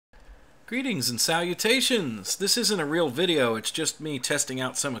Greetings and salutations. This isn't a real video, it's just me testing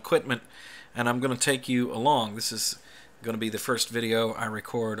out some equipment, and I'm going to take you along. This is going to be the first video I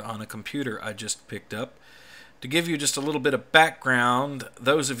record on a computer I just picked up. To give you just a little bit of background,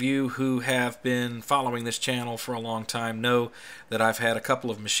 those of you who have been following this channel for a long time know that I've had a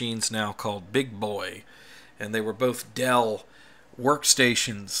couple of machines now called Big Boy, and they were both Dell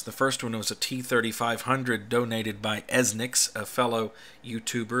workstations. The first one was a T3500 donated by Eznix, a fellow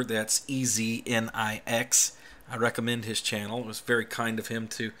YouTuber. That's EZNIX. I recommend his channel. It was very kind of him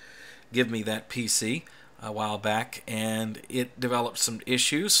to give me that PC a while back, and it developed some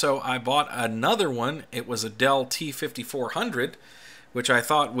issues, so I bought another one. It was a Dell T5400, which I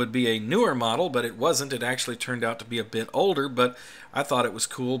thought would be a newer model, but it wasn't. It actually turned out to be a bit older, but I thought it was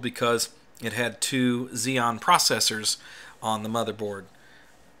cool because it had two Xeon processors on the motherboard,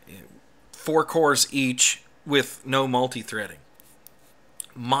 4 cores each with no multi-threading.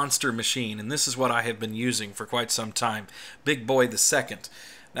 Monster machine, and this is what I have been using for quite some time. Big Boy the second.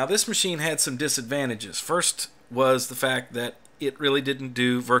 Now this machine had some disadvantages. First was the fact that it really didn't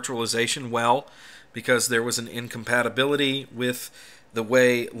do virtualization well because there was an incompatibility with the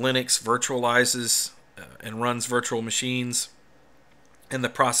way Linux virtualizes and runs virtual machines and the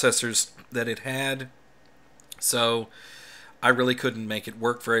processors that it had. So I really couldn't make it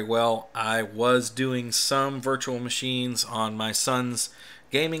work very well. I was doing some virtual machines on my son's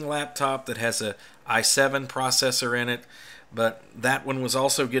gaming laptop that has a i7 processor in it, but that one was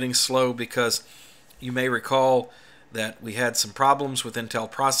also getting slow because you may recall that we had some problems with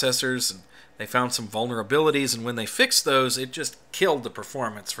Intel processors, and they found some vulnerabilities, and when they fixed those, it just killed the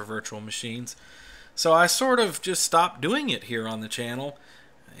performance for virtual machines. So I sort of just stopped doing it here on the channel,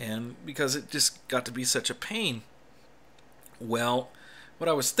 and because it just got to be such a pain. Well, what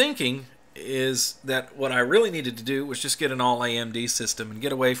I was thinking is that what I really needed to do was just get an all AMD system and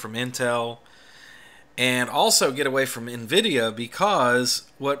get away from Intel and also get away from NVIDIA, because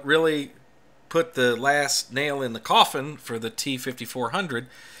what really put the last nail in the coffin for the T5400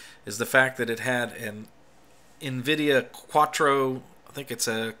 is the fact that it had an NVIDIA Quattro, I think it's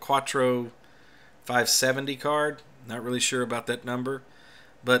a Quattro 570 card. Not really sure about that number,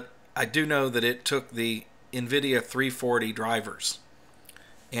 but I do know that it took the NVIDIA 340 drivers.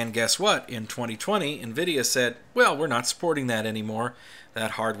 And guess what? In 2020, NVIDIA said, well, we're not supporting that anymore.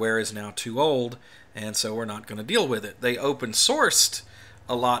 That hardware is now too old, and so we're not going to deal with it. They open sourced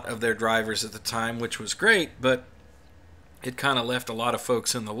a lot of their drivers at the time, which was great, but it kind of left a lot of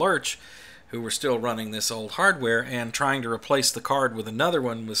folks in the lurch who were still running this old hardware, and trying to replace the card with another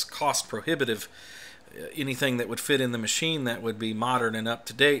one was cost prohibitive. Anything that would fit in the machine that would be modern and up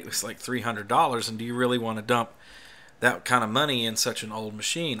to date was like $300, and do you really want to dump that kind of money in such an old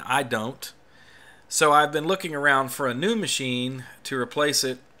machine? I don't. So I've been looking around for a new machine to replace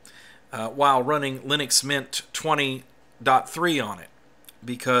it while running Linux Mint 20.3 on it,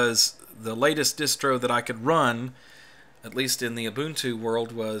 because the latest distro that I could run, at least in the Ubuntu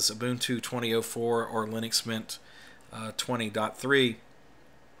world, was Ubuntu 20.04 or Linux Mint 20.3.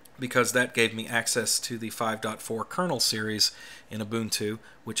 because that gave me access to the 5.4 kernel series in Ubuntu,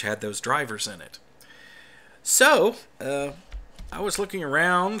 which had those drivers in it. So, I was looking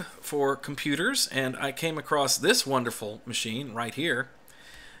around for computers, and I came across this wonderful machine right here.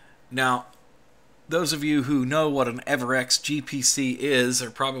 Now, those of you who know what an EverX GPC is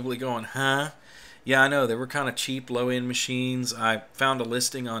are probably going, huh? Yeah, I know, they were kind of cheap, low-end machines. I found a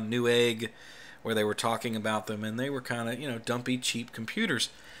listing on Newegg where they were talking about them, and they were kind of, you know, dumpy, cheap computers.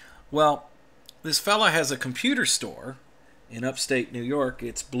 Well, this fella has a computer store in upstate New York.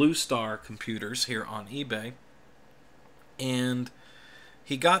 It's Blue Star Computers here on eBay. And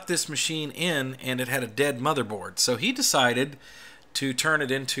he got this machine in, and it had a dead motherboard. So he decided to turn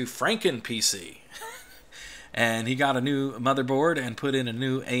it into Franken PC. And he got a new motherboard and put in a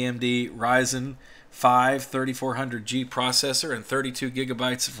new AMD Ryzen 5 3400G processor and 32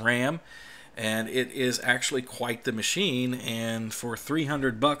 gigabytes of RAM. And it is actually quite the machine, and for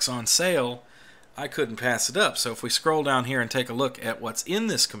 $300 on sale, I couldn't pass it up. So if we scroll down here and take a look at what's in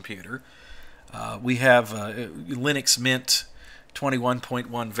this computer, we have Linux Mint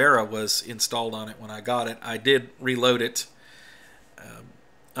 21.1 Vera was installed on it when I got it. I did reload it.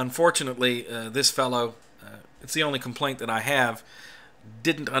 Unfortunately, this fellow, it's the only complaint that I have,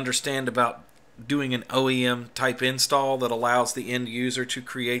 didn't understand about doing an OEM type install that allows the end user to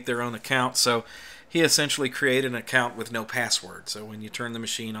create their own account. So he essentially created an account with no password. So when you turn the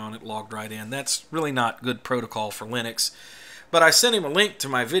machine on, it logged right in. That's really not good protocol for Linux. But I sent him a link to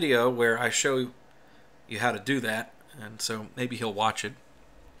my video where I show you how to do that, and so maybe he'll watch it.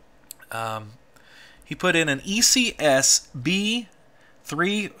 He put in an ECS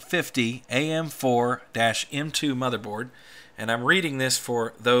 350 AM4-M2 motherboard, and I'm reading this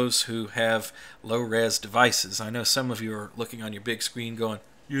for those who have low-res devices. I know some of you are looking on your big screen going,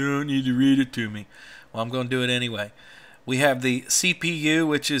 "You don't need to read it to me." Well, I'm going to do it anyway. We have the CPU,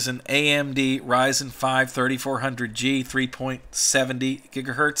 which is an AMD Ryzen 5 3400G 3.70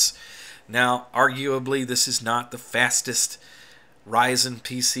 gigahertz. Now, arguably, this is not the fastest Ryzen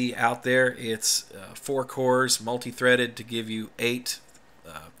PC out there. It's 4 cores, multi-threaded to give you 8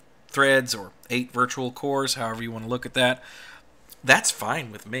 threads or 8 virtual cores, however you want to look at that. That's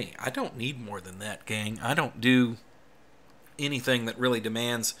fine with me. I don't need more than that, gang. I don't do anything that really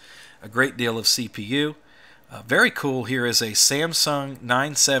demands a great deal of CPU. Very cool here is a Samsung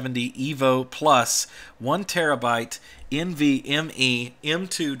 970 EVO Plus 1 terabyte NVMe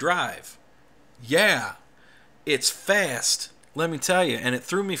M2 drive. Yeah, it's fast, let me tell you, and it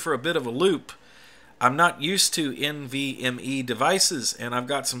threw me for a bit of a loop. I'm not used to NVMe devices, and I've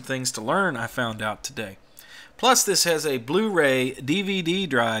got some things to learn, I found out today. Plus, this has a Blu-ray DVD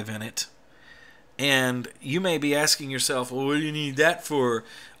drive in it. And you may be asking yourself, well, what do you need that for?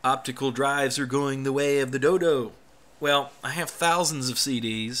 Optical drives are going the way of the dodo. Well, I have thousands of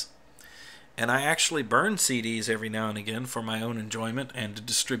CDs, and I actually burn CDs every now and again for my own enjoyment and to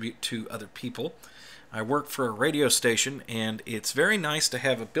distribute to other people. I work for a radio station, and it's very nice to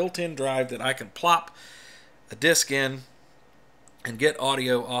have a built-in drive that I can plop a disc in and get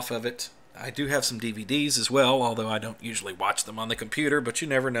audio off of it. I do have some DVDs as well, although I don't usually watch them on the computer, but you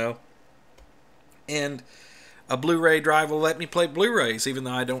never know. And a Blu-ray drive will let me play Blu-rays, even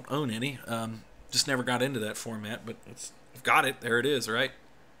though I don't own any. Just never got into that format, but I've got it. There it is, right?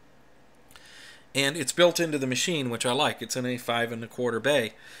 And it's built into the machine, which I like. It's in a 5 1/4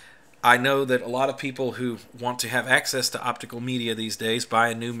 bay. I know that a lot of people who want to have access to optical media these days buy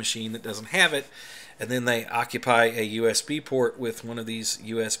a new machine that doesn't have it, and then they occupy a USB port with one of these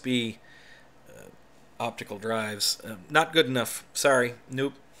USB optical drives. Not good enough. Sorry.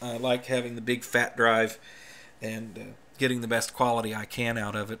 Nope. I like having the big fat drive and getting the best quality I can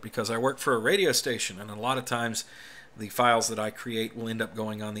out of it because I work for a radio station, and a lot of times the files that I create will end up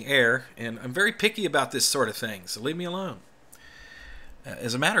going on the air, and I'm very picky about this sort of thing, so leave me alone.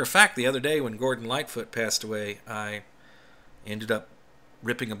 As a matter of fact, the other day when Gordon Lightfoot passed away, I ended up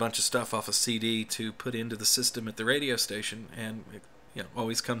ripping a bunch of stuff off a CD to put into the system at the radio station, and it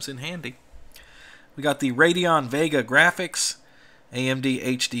always comes in handy. We got the Radeon Vega graphics, AMD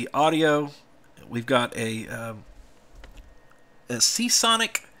HD audio. We've got a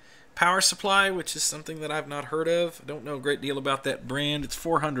Seasonic power supply, which is something that I've not heard of. I don't know a great deal about that brand. It's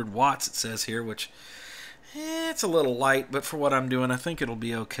 400 watts, it says here, which it's a little light, but for what I'm doing, I think it'll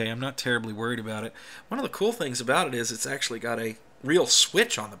be okay. I'm not terribly worried about it. One of the cool things about it is it's actually got a real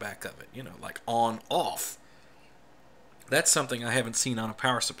switch on the back of it, like on, off. That's something I haven't seen on a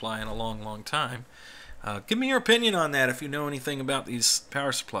power supply in a long, long time. Give me your opinion on that if you know anything about these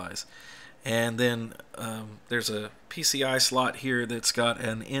power supplies. And then there's a PCI slot here that's got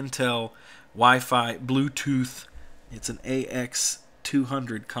an Intel Wi-Fi Bluetooth. It's an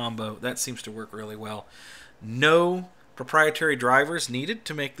AX200 combo. That seems to work really well. No proprietary drivers needed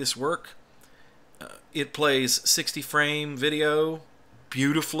to make this work. It plays 60 frame video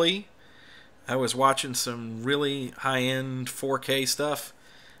beautifully. I was watching some really high-end 4K stuff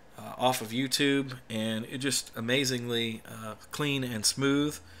off of YouTube, and it just amazingly clean and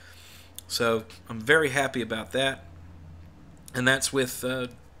smooth. So I'm very happy about that. And that's with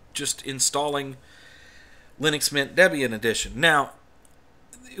just installing Linux Mint Debian Edition. Now,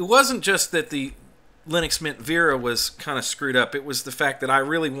 it wasn't just that the Linux Mint Vera was kind of screwed up. It was the fact that I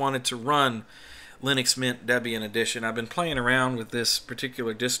really wanted to run Linux Mint Debian Edition. I've been playing around with this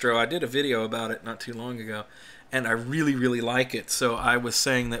particular distro. I did a video about it not too long ago, and I really, really like it. So I was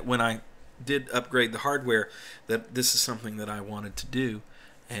saying that when I did upgrade the hardware, that this is something that I wanted to do,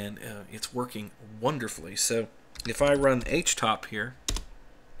 and it's working wonderfully. So if I run htop here,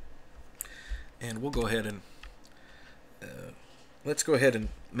 and we'll go ahead and let's go ahead and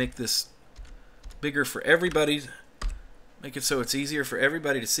make this bigger for everybody. Make it so it's easier for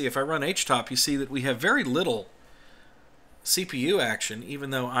everybody to see. If I run htop, you see that we have very little CPU action,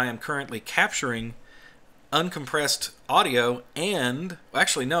 even though I am currently capturing uncompressed audio and, well,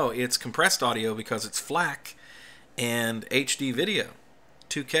 actually no, it's compressed audio because it's FLAC, and HD video,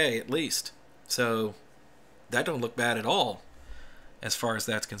 2K at least. So that don't look bad at all as far as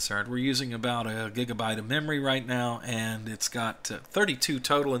that's concerned. We're using about a gigabyte of memory right now, and it's got 32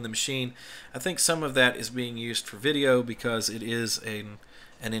 total in the machine. I think some of that is being used for video because it is an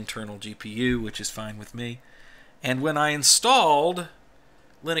internal GPU, which is fine with me. And when I installed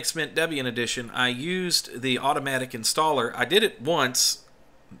Linux Mint Debian Edition, I used the automatic installer. I did it once,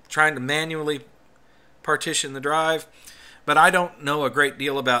 trying to manually partition the drive, but I don't know a great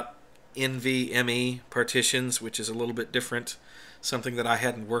deal about NVMe partitions, which is a little bit different, something that I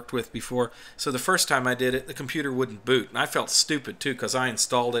hadn't worked with before. So the first time I did it, the computer wouldn't boot, and I felt stupid too, because I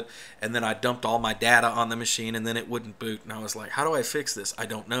installed it and then I dumped all my data on the machine and then it wouldn't boot, and I was like, how do I fix this? I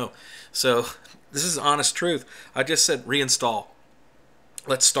don't know. So this is honest truth. I just said reinstall,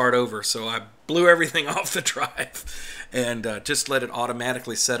 let's start over. So I blew everything off the drive and just let it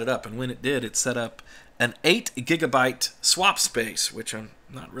automatically set it up, and when it did, it set up an 8 gigabyte swap space, which I'm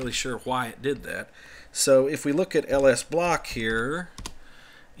not really sure why it did that. So if we look at LS block here,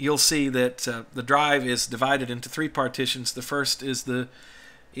 you'll see that the drive is divided into 3 partitions. The first is the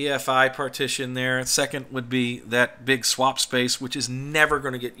EFI partition there. Second would be that big swap space, which is never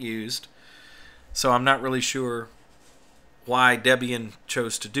going to get used. So I'm not really sure why Debian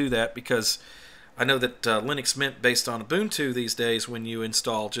chose to do that, because I know that Linux Mint based on Ubuntu these days, when you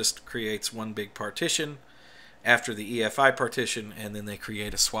install, just creates one big partition after the EFI partition, and then they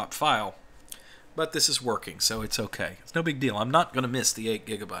create a swap file. But this is working, so it's okay. It's no big deal. I'm not going to miss the 8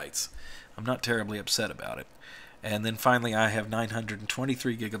 gigabytes. I'm not terribly upset about it. And then finally, I have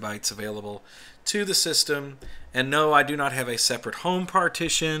 923 gigabytes available to the system. And no, I do not have a separate home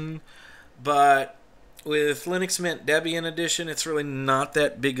partition, but with Linux Mint Debian Edition, it's really not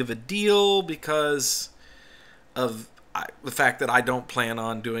that big of a deal because of the fact that I don't plan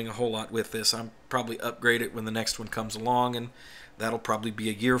on doing a whole lot with this. I'm probably upgrade it when the next one comes along, and that'll probably be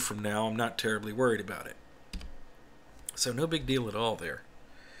a year from now. I'm not terribly worried about it. So no big deal at all there.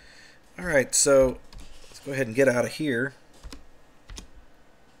 Alright, so let's go ahead and get out of here.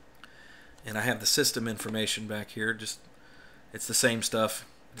 And I have the system information back here. It's the same stuff.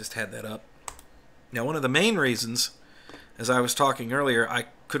 Just had that up. Now, one of the main reasons, as I was talking earlier, I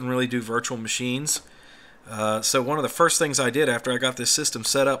couldn't really do virtual machines. So one of the first things I did after I got this system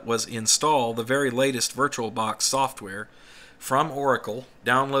set up was install the very latest VirtualBox software from Oracle,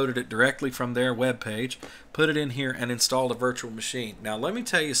 downloaded it directly from their webpage, put it in here, and installed a virtual machine. Now, let me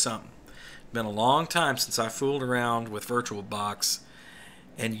tell you something. It's been a long time since I fooled around with VirtualBox,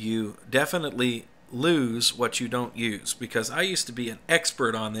 and you definitely lose what you don't use, because I used to be an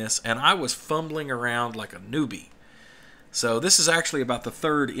expert on this, and I was fumbling around like a newbie. So this is actually about the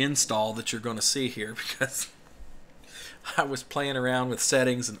 3rd install that you're going to see here, because I was playing around with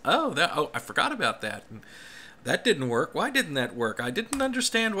settings, and I forgot about that, and that didn't work. Why didn't that work? I didn't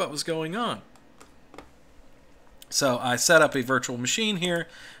understand what was going on. So I set up a virtual machine here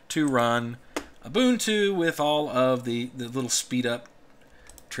to run Ubuntu with all of the little speed up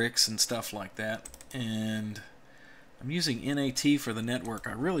tricks and stuff like that. And I'm using NAT for the network.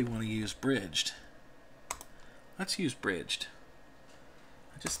 I really want to use bridged. Let's use bridged.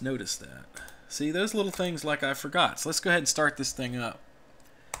 I just noticed that. See, those little things like I forgot. So let's go ahead and start this thing up.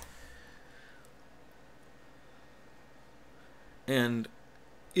 And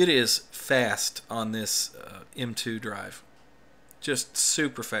it is fast on this M2 drive. Just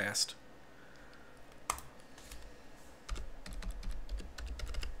super fast.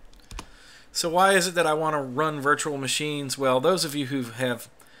 So why is it that I want to run virtual machines? Well, those of you who have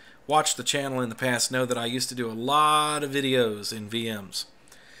watched the channel in the past know that I used to do a lot of videos in VMs.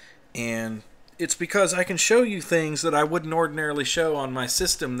 And it's because I can show you things that I wouldn't ordinarily show on my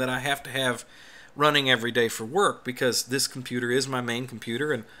system that I have to have running every day for work, because this computer is my main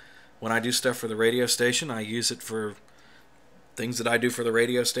computer, and when I do stuff for the radio station, I use it for things that I do for the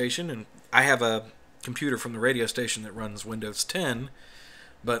radio station. And I have a computer from the radio station that runs Windows 10,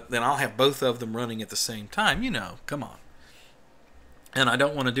 but then I'll have both of them running at the same time. You know, come on. And I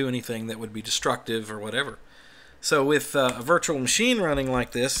don't want to do anything that would be destructive or whatever. So with a virtual machine running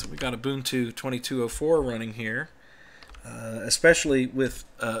like this, we got Ubuntu 2204 running here, especially with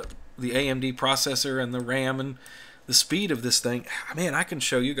the AMD processor and the RAM and the speed of this thing. Man, I can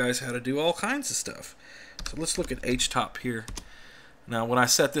show you guys how to do all kinds of stuff. So let's look at HTOP here. Now, when I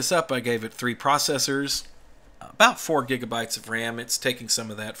set this up, I gave it 3 processors, about 4 gigabytes of RAM. It's taking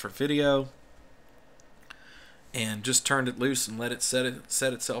some of that for video, and just turned it loose and let it set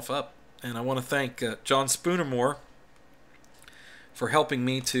itself up. And I want to thank John Spoonermore for helping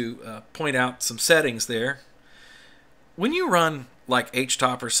me to point out some settings there. When you run like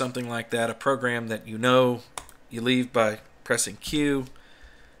HTOP or something like that, a program that you know you leave by pressing Q,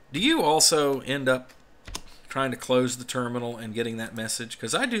 do you also end up trying to close the terminal and getting that message?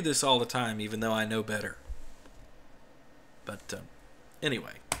 Because I do this all the time, even though I know better. But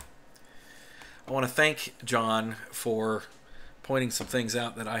anyway, I want to thank John for pointing some things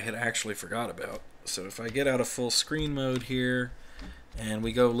out that I had actually forgot about. So if I get out of full screen mode here, and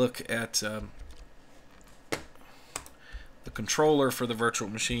we go look at the controller for the virtual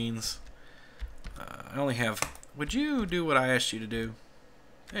machines. I only have... Would you do what I asked you to do?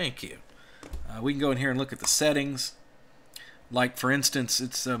 Thank you. We can go in here and look at the settings. Like, for instance,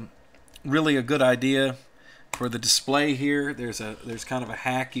 it's really a good idea for the display here. There's kind of a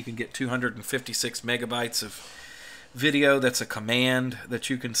hack. You can get 256 megabytes of video. That's a command that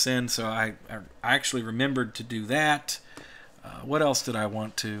you can send. So I actually remembered to do that. What else did I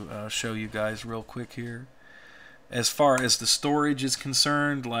want to show you guys real quick here? As far as the storage is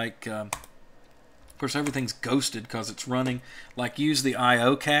concerned, like, of course, everything's ghosted because it's running. Like, use the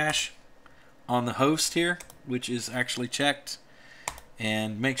I/O cache on the host here, which is actually checked,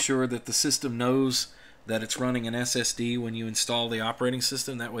 and make sure that the system knows that it's running an SSD when you install the operating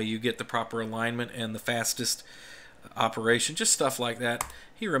system. That way you get the proper alignment and the fastest operation. Just stuff like that.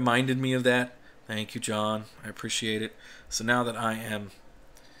 He reminded me of that. Thank you, John. I appreciate it. So now that I am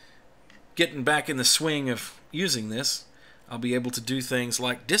getting back in the swing of using this, I'll be able to do things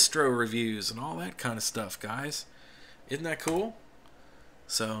like distro reviews and all that kind of stuff, guys. Isn't that cool?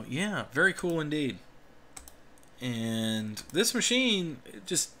 So, yeah, very cool indeed. And this machine,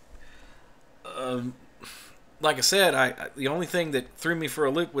 just, like I said, the only thing that threw me for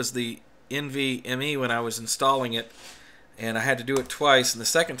a loop was the NVMe when I was installing it. And I had to do it twice, and the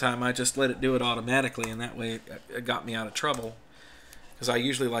second time I just let it do it automatically, and that way it got me out of trouble. Because I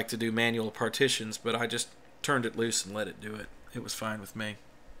usually like to do manual partitions, but I just turned it loose and let it do it. It was fine with me.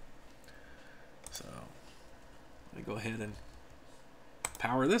 So, let me go ahead and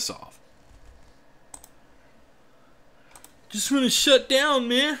power this off. Just want to shut down,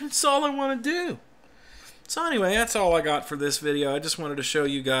 man. That's all I want to do. So anyway, that's all I got for this video. I just wanted to show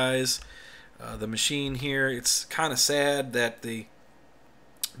you guys the machine here. It's kind of sad that the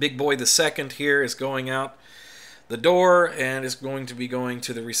big boy the second here is going out the door and is going to be going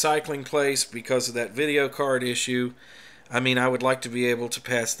to the recycling place because of that video card issue. I mean, I would like to be able to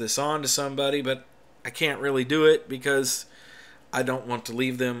pass this on to somebody, but I can't really do it because I don't want to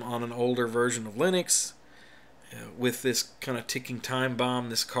leave them on an older version of Linux with this kind of ticking time bomb,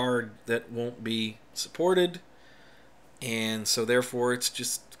 this card that won't be supported. And so therefore it's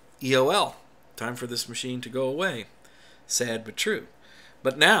just EOL. Time for this machine to go away. Sad but true.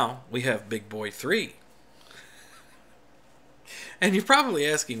 But now we have Big Boy 3. And you're probably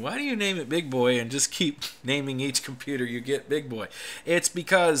asking, why do you name it Big Boy and just keep naming each computer you get Big Boy? It's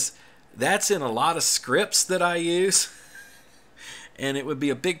because that's in a lot of scripts that I use. And it would be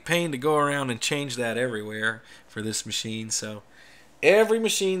a big pain to go around and change that everywhere for this machine. So every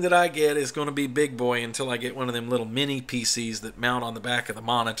machine that I get is going to be Big Boy until I get one of them little mini PCs that mount on the back of the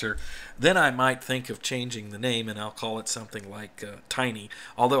monitor. Then I might think of changing the name, and I'll call it something like Tiny.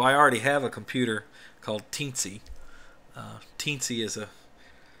 Although I already have a computer called Teensy. Teensy is a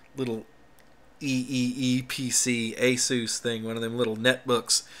little EEE-PC Asus thing, one of them little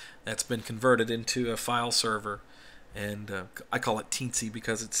netbooks that's been converted into a file server. And I call it Teensy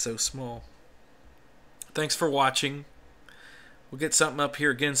because it's so small. Thanks for watching. We'll get something up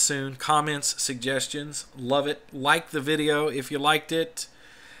here again soon. Comments, suggestions, love it. Like the video if you liked it.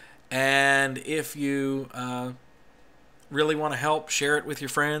 And if you really want to help, share it with your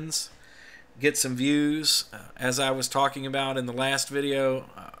friends. Get some views. As I was talking about in the last video,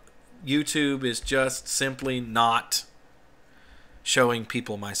 YouTube is just simply not showing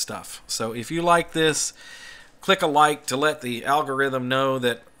people my stuff. So if you like this, click a like to let the algorithm know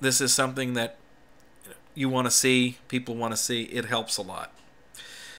that this is something that you want to see, people want to see. It helps a lot.